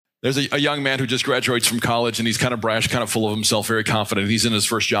There's a young man who just graduates from college, and he's kind of brash, kind of full of himself, very confident. He's in his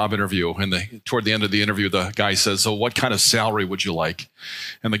first job interview, and toward the end of the interview, the guy says, so what kind of salary would you like?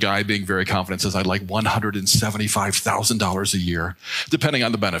 And the guy, being very confident, says, I'd like $175,000 a year, depending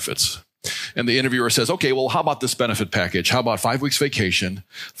on the benefits. And the interviewer says, okay, well, how about this benefit package? How about 5 weeks vacation,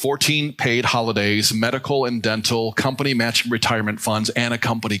 14 paid holidays, medical and dental, company matching retirement funds, and a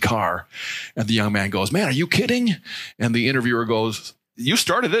company car? And the young man goes, man, are you kidding? And the interviewer goes, you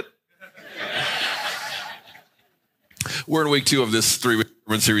started it. We're in week 2 of this 3-week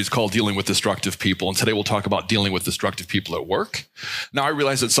sermon series called Dealing with Destructive People. And today we'll talk about dealing with destructive people at work. Now, I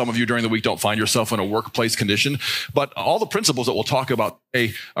realize that some of you during the week don't find yourself in a workplace condition, but all the principles that we'll talk about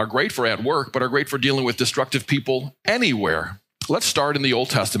today are great for at work, but are great for dealing with destructive people anywhere. Let's start in the Old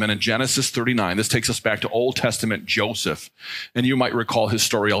Testament in Genesis 39. This takes us back to Old Testament Joseph. And you might recall his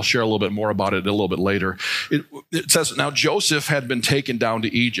story. I'll share a little bit more about it a little bit later. It says, now Joseph had been taken down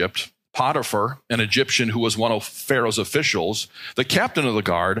to Egypt. Potiphar, an Egyptian who was one of Pharaoh's officials, the captain of the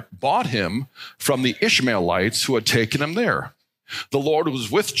guard, bought him from the Ishmaelites who had taken him there. The Lord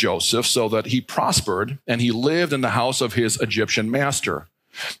was with Joseph so that he prospered, and he lived in the house of his Egyptian master.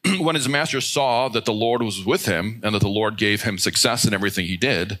 When his master saw that the Lord was with him and that the Lord gave him success in everything he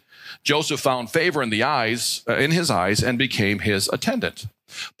did, Joseph found favor in his eyes and became his attendant.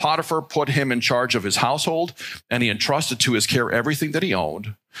 Potiphar put him in charge of his household, and he entrusted to his care everything that he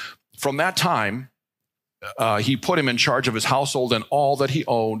owned. From that time, he put him in charge of his household and all that he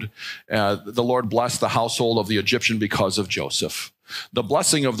owned. The Lord blessed the household of the Egyptian because of Joseph. The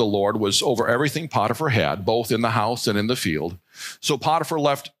blessing of the Lord was over everything Potiphar had, both in the house and in the field. So Potiphar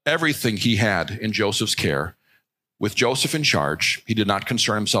left everything he had in Joseph's care. With Joseph in charge, he did not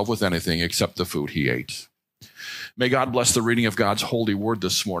concern himself with anything except the food he ate. May God bless the reading of God's holy word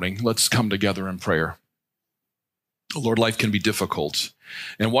this morning. Let's come together in prayer. Lord, life can be difficult.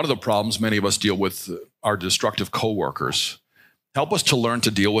 And one of the problems many of us deal with are destructive coworkers. Help us to learn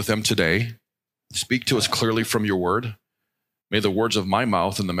to deal with them today. Speak to us clearly from your word. May the words of my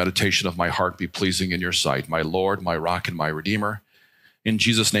mouth and the meditation of my heart be pleasing in your sight, my Lord, my rock, and my redeemer. In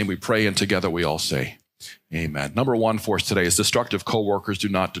Jesus' name we pray, and together we all say, amen. Number 1 for us today is destructive coworkers do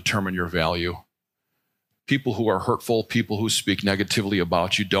not determine your value. People who are hurtful, people who speak negatively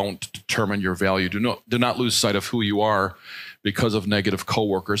about you don't determine your value. Do not lose sight of who you are because of negative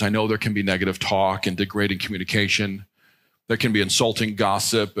coworkers. I know there can be negative talk and degrading communication. There can be insulting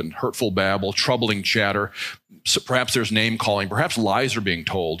gossip and hurtful babble, troubling chatter. So perhaps there's name calling, perhaps lies are being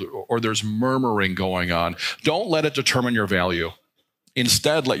told, or there's murmuring going on. Don't let it determine your value.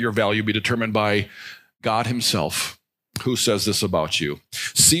 Instead, let your value be determined by God himself, who says this about you.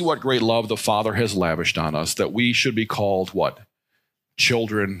 See what great love the Father has lavished on us, that we should be called what?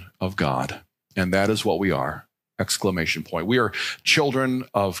 Children of God. And that is what we are. Exclamation point. We are children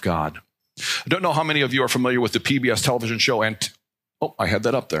of God. I don't know how many of you are familiar with the PBS television show. I had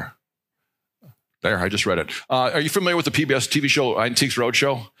that up there. There, I just read it. Are you familiar with the PBS TV show, Antiques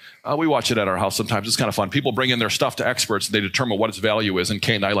Roadshow? We watch it at our house sometimes. It's kind of fun. People bring in their stuff to experts, and they determine what its value is. And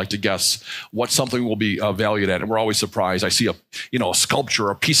Kay and I like to guess what something will be valued at. And we're always surprised. I see a sculpture,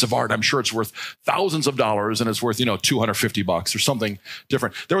 a piece of art. I'm sure it's worth thousands of dollars, and it's worth, $250 or something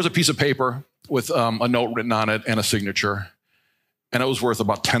different. There was a piece of paper with a note written on it and a signature, and it was worth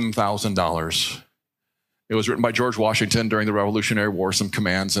about $10,000. It was written by George Washington during the Revolutionary War, some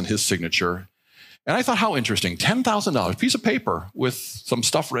commands and his signature. And I thought, how interesting, $10,000, piece of paper with some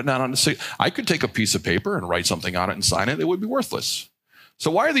stuff written on it. I could take a piece of paper and write something on it and sign it. It would be worthless.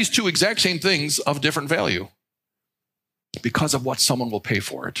 So why are these two exact same things of different value? Because of what someone will pay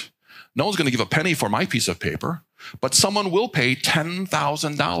for it. No one's going to give a penny for my piece of paper, but someone will pay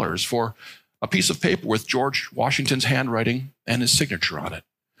 $10,000 for a piece of paper with George Washington's handwriting and his signature on it.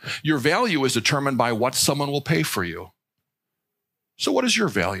 Your value is determined by what someone will pay for you. So what is your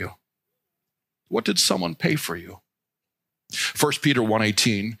value? What did someone pay for you? 1 Peter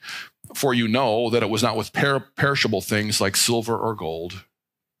 1:18, for you know that it was not with perishable things like silver or gold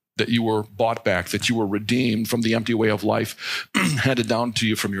that you were bought back, that you were redeemed from the empty way of life handed down to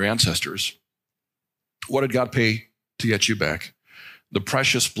you from your ancestors. What did God pay to get you back? The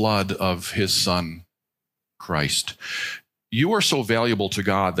precious blood of his son, Christ. You are so valuable to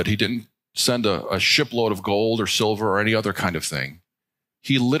God that he didn't send a shipload of gold or silver or any other kind of thing.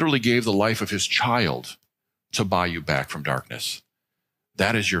 He literally gave the life of his child to buy you back from darkness.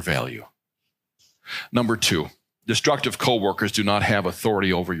 That is your value. Number 2, destructive coworkers do not have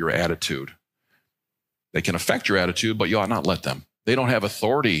authority over your attitude. They can affect your attitude, but you ought not let them. They don't have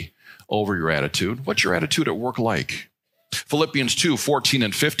authority over your attitude. What's your attitude at work like? Philippians 2:14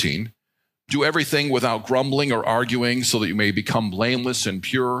 and 15 Do everything without grumbling or arguing so that you may become blameless and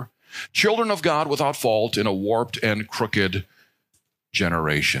pure, children of God without fault in a warped and crooked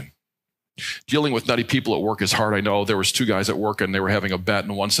generation. Dealing with nutty people at work is hard. I know there was two guys at work and they were having a bet,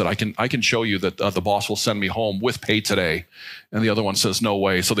 and one said, I can show you that the boss will send me home with pay today. And the other one says, no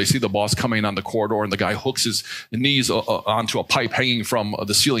way. So they see the boss coming on the corridor, and the guy hooks his knees onto a pipe hanging from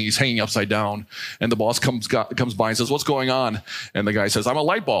the ceiling. He's hanging upside down. And the boss comes by and says, what's going on? And the guy says, I'm a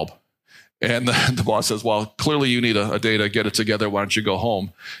light bulb. And the boss says, well, clearly you need a day to get it together. Why don't you go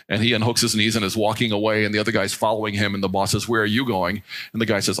home? And he unhooks his knees and is walking away, and the other guy's following him, and the boss says, where are you going? And the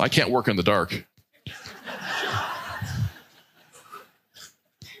guy says, I can't work in the dark.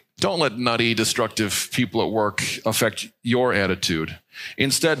 Don't let nutty, destructive people at work affect your attitude.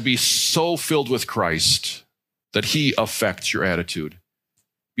 Instead, be so filled with Christ that he affects your attitude.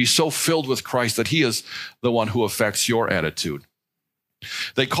 Be so filled with Christ that he is the one who affects your attitude.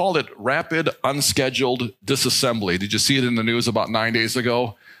 They called it rapid, unscheduled disassembly. Did you see it in the news about 9 days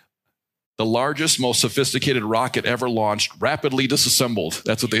ago? The largest, most sophisticated rocket ever launched, rapidly disassembled.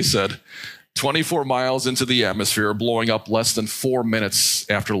 That's what they said. 24 miles into the atmosphere, blowing up less than 4 minutes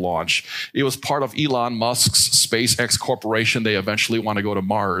after launch. It was part of Elon Musk's SpaceX corporation. They eventually want to go to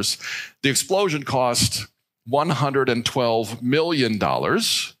Mars. The explosion cost $112 million.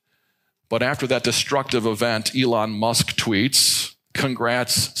 But after that destructive event, Elon Musk tweets,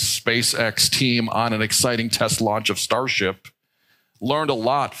 congrats, SpaceX team, on an exciting test launch of Starship. Learned a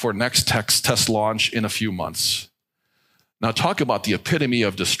lot for next test launch in a few months. Now talk about the epitome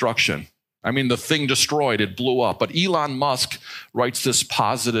of destruction. I mean, the thing destroyed, it blew up. But Elon Musk writes this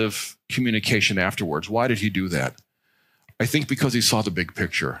positive communication afterwards. Why did he do that? I think because he saw the big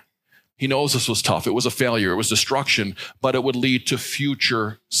picture. He knows this was tough. It was a failure. It was destruction, but it would lead to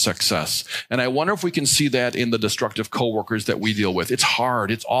future success. And I wonder if we can see that in the destructive coworkers that we deal with. It's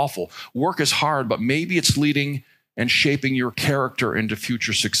hard. It's awful. Work is hard, but maybe it's leading and shaping your character into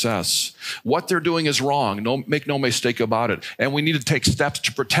future success. What they're doing is wrong. Make no mistake about it. And we need to take steps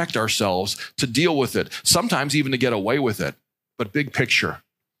to protect ourselves, to deal with it, sometimes even to get away with it. But big picture,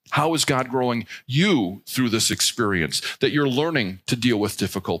 how is God growing you through this experience that you're learning to deal with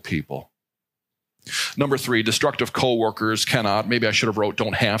difficult people? Number 3, destructive coworkers cannot, maybe I should have wrote,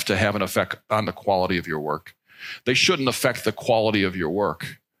 don't have to have an effect on the quality of your work. They shouldn't affect the quality of your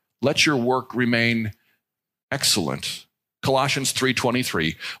work. Let your work remain excellent. Colossians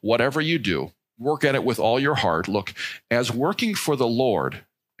 3:23, whatever you do, work at it with all your heart. Look, as working for the Lord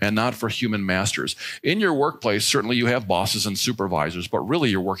and not for human masters. In your workplace, certainly you have bosses and supervisors, but really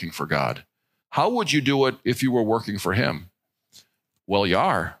you're working for God. How would you do it if you were working for him? Well, you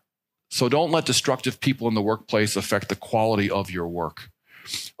are. So don't let destructive people in the workplace affect the quality of your work.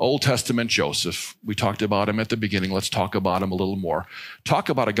 Old Testament Joseph, we talked about him at the beginning. Let's talk about him a little more. Talk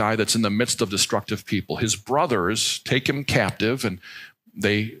about a guy that's in the midst of destructive people. His brothers take him captive and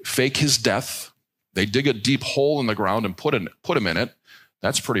they fake his death. They dig a deep hole in the ground and put him in it.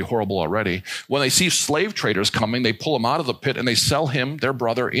 That's pretty horrible already. When they see slave traders coming, they pull him out of the pit and they sell him, their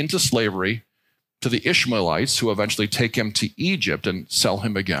brother, into slavery to the Ishmaelites, who eventually take him to Egypt and sell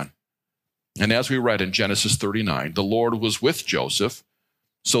him again. And as we read in Genesis 39, the Lord was with Joseph,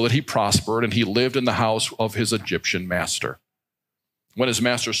 so that he prospered, and he lived in the house of his Egyptian master. When his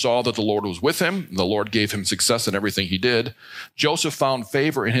master saw that the Lord was with him, and the Lord gave him success in everything he did, Joseph found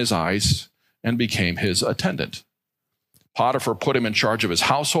favor in his eyes and became his attendant. Potiphar put him in charge of his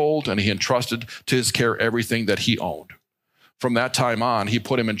household, and he entrusted to his care everything that he owned. From that time on, he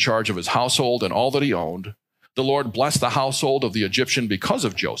put him in charge of his household and all that he owned. The Lord blessed the household of the Egyptian because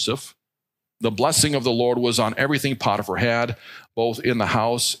of Joseph. The blessing of the Lord was on everything Potiphar had, both in the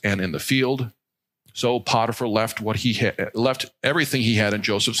house and in the field. So Potiphar left everything he had in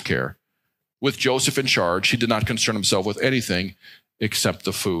Joseph's care. With Joseph in charge, he did not concern himself with anything except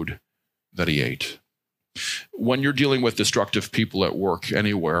the food that he ate. When you're dealing with destructive people at work,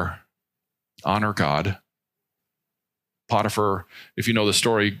 anywhere, honor God. Potiphar, if you know the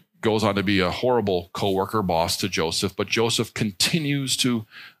story, goes on to be a horrible coworker, boss to Joseph, but Joseph continues to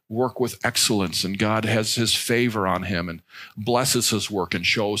work with excellence, and God has his favor on him and blesses his work and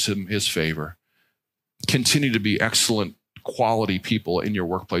shows him his favor. Continue to be excellent quality people in your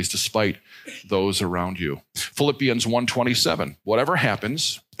workplace despite those around you. Philippians 1:27, whatever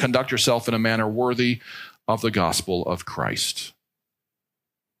happens, conduct yourself in a manner worthy of the gospel of Christ.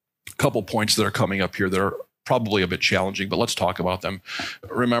 A couple points that are coming up here that are probably a bit challenging, but let's talk about them.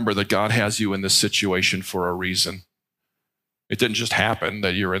 Remember that God has you in this situation for a reason. It didn't just happen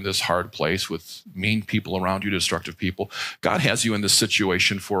that you're in this hard place with mean people around you, destructive people. God has you in this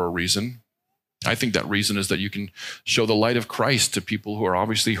situation for a reason. I think that reason is that you can show the light of Christ to people who are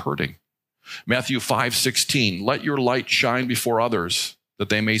obviously hurting. Matthew 5:16, let your light shine before others, that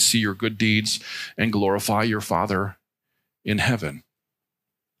they may see your good deeds and glorify your Father in heaven.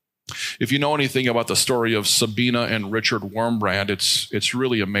 If you know anything about the story of Sabina and Richard Wurmbrand, it's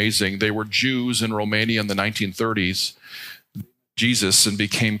really amazing. They were Jews in Romania in the 1930s, Jesus, and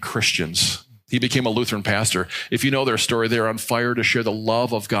became Christians. He became a Lutheran pastor. If you know their story, they're on fire to share the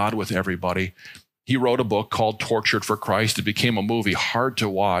love of God with everybody. He wrote a book called Tortured for Christ. It became a movie, hard to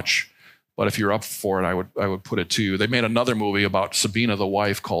watch, but if you're up for it, I would put it to you. They made another movie about Sabina, the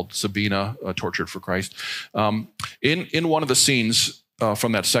wife, called Sabina, Tortured for Christ. In one of the scenes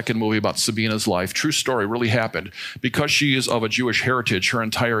from that second movie about Sabina's life, true story, really happened. Because she is of a Jewish heritage, her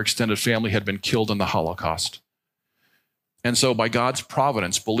entire extended family had been killed in the Holocaust. And so by God's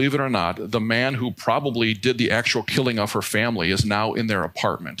providence, believe it or not, the man who probably did the actual killing of her family is now in their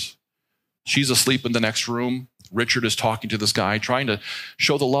apartment. She's asleep in the next room. Richard is talking to this guy, trying to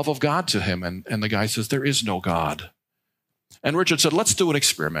show the love of God to him. And the guy says, there is no God. And Richard said, let's do an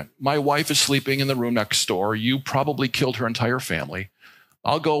experiment. My wife is sleeping in the room next door. You probably killed her entire family.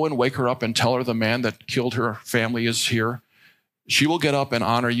 I'll go and wake her up and tell her the man that killed her family is here. She will get up and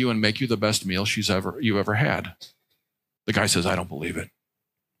honor you and make you the best meal you ever had. The guy says, I don't believe it.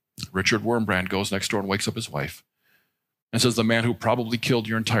 Richard Wurmbrand goes next door and wakes up his wife and says, the man who probably killed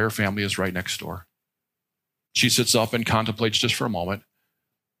your entire family is right next door. She sits up and contemplates just for a moment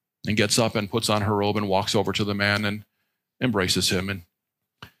and gets up and puts on her robe and walks over to the man and embraces him. And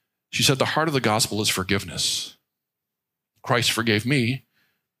she said, the heart of the gospel is forgiveness. Christ forgave me.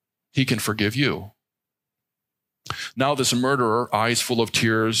 He can forgive you. Now this murderer, eyes full of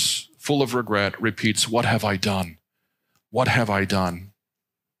tears, full of regret, repeats, what have I done? What have I done?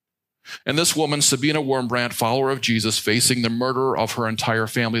 And this woman, Sabina Wurmbrand, follower of Jesus, facing the murderer of her entire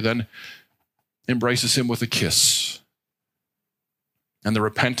family, then embraces him with a kiss. And the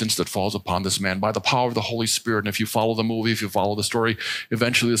repentance that falls upon this man by the power of the Holy Spirit. And if you follow the movie, if you follow the story,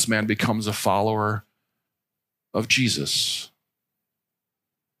 eventually this man becomes a follower of Jesus.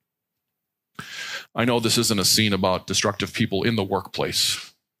 I know this isn't a scene about destructive people in the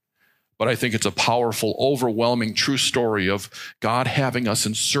workplace, but I think it's a powerful, overwhelming, true story of God having us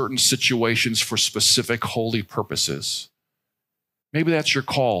in certain situations for specific holy purposes. Maybe that's your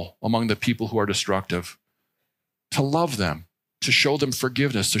call among the people who are destructive, to love them, to show them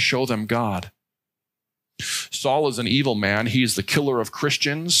forgiveness, to show them God. Saul is an evil man. He's the killer of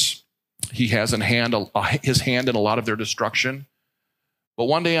Christians. He has his hand in a lot of their destruction. But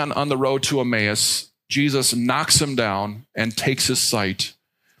one day on the road to Emmaus, Jesus knocks him down and takes his sight.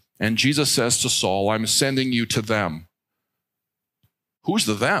 And Jesus says to Saul, I'm sending you to them. Who's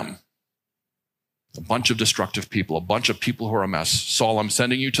the them? A bunch of destructive people, a bunch of people who are a mess. Saul, I'm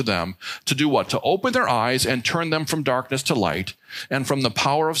sending you to them to do what? To open their eyes and turn them from darkness to light and from the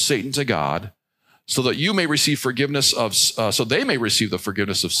power of Satan to God, so that you may receive forgiveness so they may receive the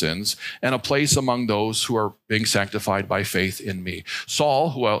forgiveness of sins and a place among those who are being sanctified by faith in me.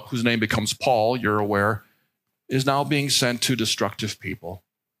 Saul, whose name becomes Paul, you're aware, is now being sent to destructive people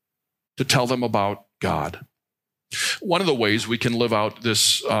to tell them about God. One of the ways we can live out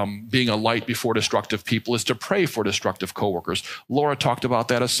this being a light before destructive people is to pray for destructive coworkers. Laura talked about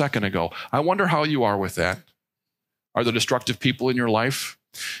that a second ago. I wonder how you are with that. Are there destructive people in your life?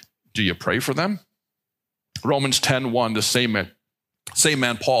 Do you pray for them? Romans 10:1, the same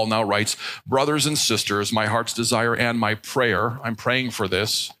man Paul now writes, brothers and sisters, my heart's desire and my prayer, I'm praying for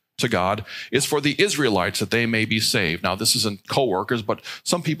this to God, is for the Israelites that they may be saved. Now, this isn't coworkers, but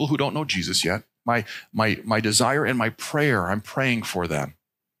some people who don't know Jesus yet. My desire and my prayer, I'm praying for them.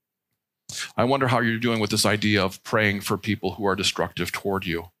 I wonder how you're doing with this idea of praying for people who are destructive toward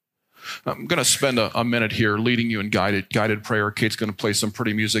you. I'm going to spend a minute here leading you in guided prayer. Kate's going to play some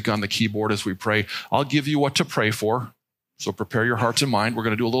pretty music on the keyboard as we pray. I'll give you what to pray for, so prepare your hearts and mind. We're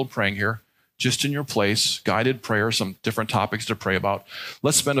going to do a little praying here, just in your place, guided prayer, some different topics to pray about.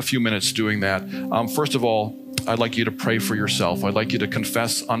 Let's spend a few minutes doing that. First of all, I'd like you to pray for yourself. I'd like you to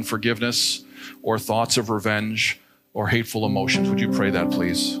confess unforgiveness or thoughts of revenge or hateful emotions. Would you pray that,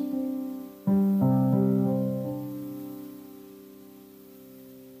 please?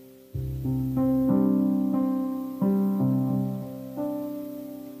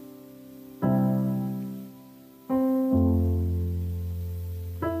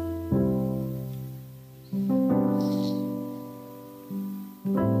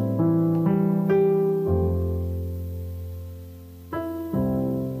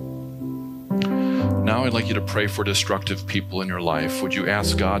 Now I'd like you to pray for destructive people in your life. Would you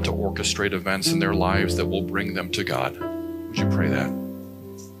ask God to orchestrate events in their lives that will bring them to God? Would you pray that?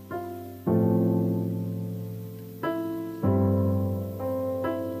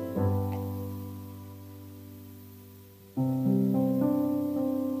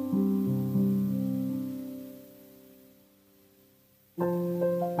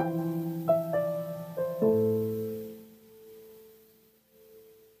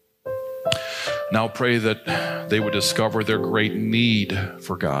 Now pray that they would discover their great need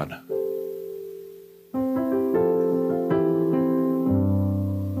for God.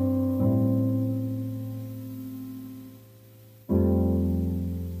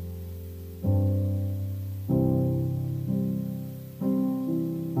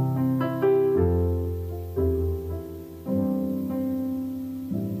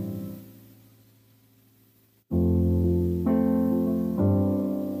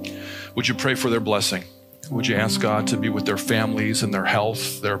 Would you pray for their blessing? Would you ask God to be with their families and their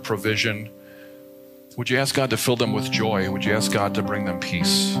health, their provision? Would you ask God to fill them with joy? Would you ask God to bring them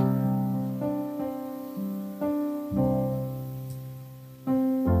peace?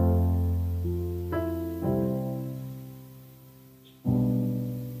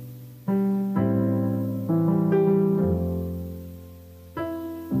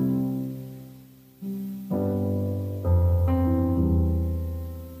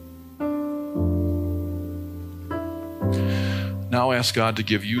 Now ask God to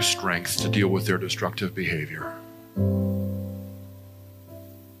give you strength to deal with their destructive behavior.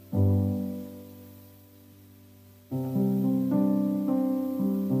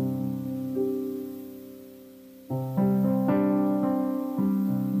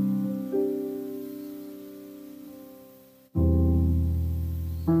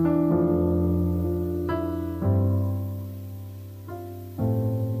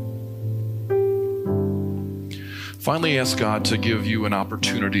 Finally, ask God to give you an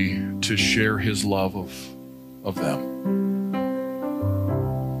opportunity to share his love of them.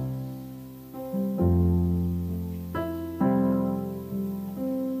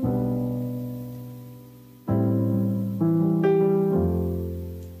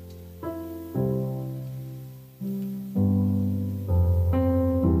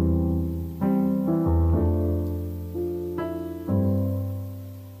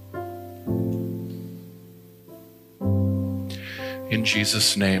 In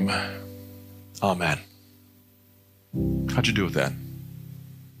Jesus' name, amen. How'd you do with that?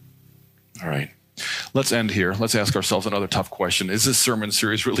 All right. Let's end here. Let's ask ourselves another tough question. Is this sermon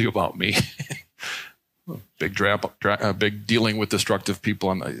series really about me? Big dealing with destructive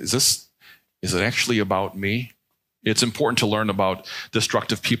people. Is it actually about me? It's important to learn about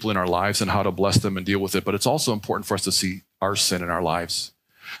destructive people in our lives and how to bless them and deal with it, but it's also important for us to see our sin in our lives.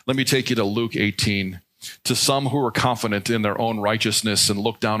 Let me take you to Luke 18. To some who were confident in their own righteousness and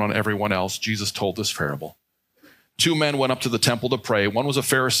looked down on everyone else, Jesus told this parable. 2 men went up to the temple to pray. One was a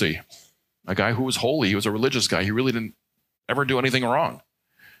Pharisee, a guy who was holy. He was a religious guy. He really didn't ever do anything wrong.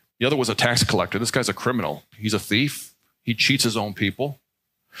 The other was a tax collector. This guy's a criminal. He's a thief. He cheats his own people.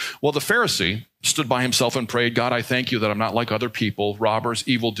 Well, the Pharisee stood by himself and prayed, God, I thank you that I'm not like other people, robbers,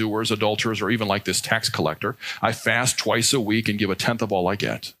 evildoers, adulterers, or even like this tax collector. I fast twice a week and give 1/10 of all I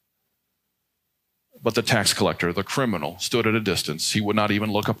get. But the tax collector, the criminal, stood at a distance. He would not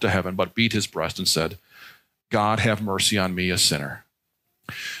even look up to heaven, but beat his breast and said, God, have mercy on me, a sinner.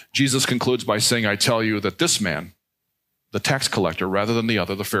 Jesus concludes by saying, I tell you that this man, the tax collector, rather than the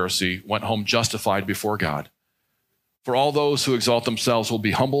other, the Pharisee, went home justified before God. For all those who exalt themselves will be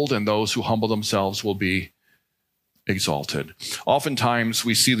humbled, and those who humble themselves will be exalted. Oftentimes,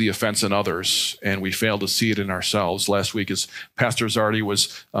 we see the offense in others, and we fail to see it in ourselves. Last week, as Pastor Zardi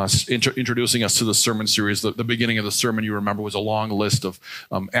was introducing us to the sermon series, the beginning of the sermon, you remember, was a long list of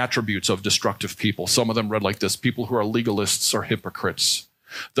attributes of destructive people. Some of them read like this: people who are legalists are hypocrites.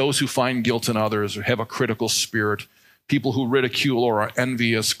 Those who find guilt in others or have a critical spirit. People who ridicule or are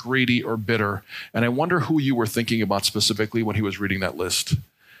envious, greedy, or bitter. And I wonder who you were thinking about specifically when he was reading that list,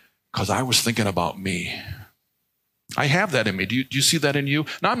 because I was thinking about me. I have that in me. Do you see that in you?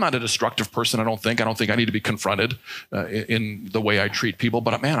 Now, I'm not a destructive person, I don't think. I don't think I need to be confronted in the way I treat people.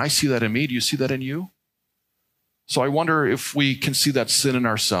 But man, I see that in me. Do you see that in you? So I wonder if we can see that sin in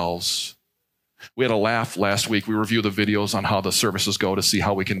ourselves. We had a laugh last week. We reviewed the videos on how the services go to see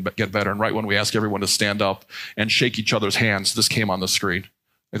how we can get better. And right when we ask everyone to stand up and shake each other's hands, this came on the screen.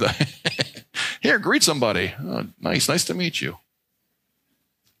 Here, greet somebody. Oh, nice to meet you.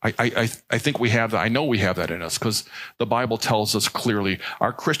 I think we have that. I know we have that in us because the Bible tells us clearly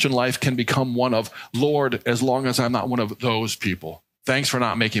our Christian life can become one of, Lord, as long as I'm not one of those people. Thanks for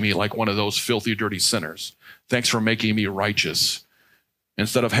not making me like one of those filthy, dirty sinners. Thanks for making me righteous.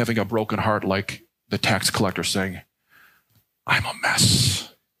 Instead of having a broken heart like the tax collector saying, I'm a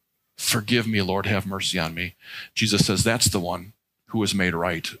mess. Forgive me, Lord, have mercy on me. Jesus says that's the one who was made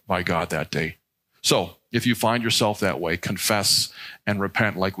right by God that day. So if you find yourself that way, confess and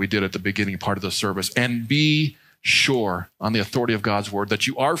repent like we did at the beginning part of the service, and be sure on the authority of God's word that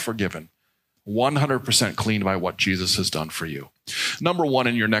you are forgiven 100% clean by what Jesus has done for you. Number one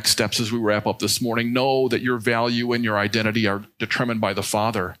in your next steps as we wrap up this morning, know that your value and your identity are determined by the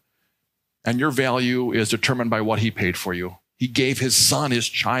Father. And your value is determined by what he paid for you. He gave his son, his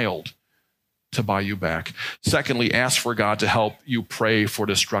child, to buy you back. Secondly, ask for God to help you pray for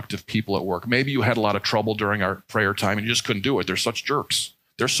destructive people at work. Maybe you had a lot of trouble during our prayer time and you just couldn't do it. They're such jerks.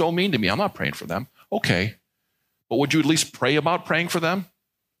 They're so mean to me. I'm not praying for them. Okay. But would you at least pray about praying for them?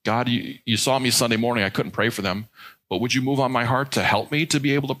 God, you saw me Sunday morning. I couldn't pray for them. But would you move on my heart to help me to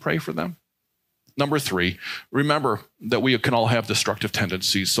be able to pray for them? Number three, remember that we can all have destructive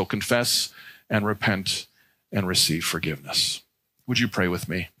tendencies. So confess and repent and receive forgiveness. Would you pray with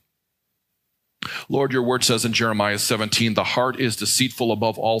me? Lord, your word says in Jeremiah 17, the heart is deceitful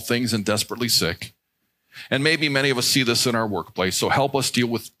above all things and desperately sick. And maybe many of us see this in our workplace. So help us deal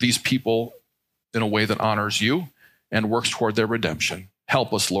with these people in a way that honors you and works toward their redemption.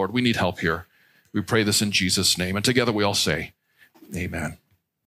 Help us, Lord. We need help here. We pray this in Jesus' name. And together we all say, amen.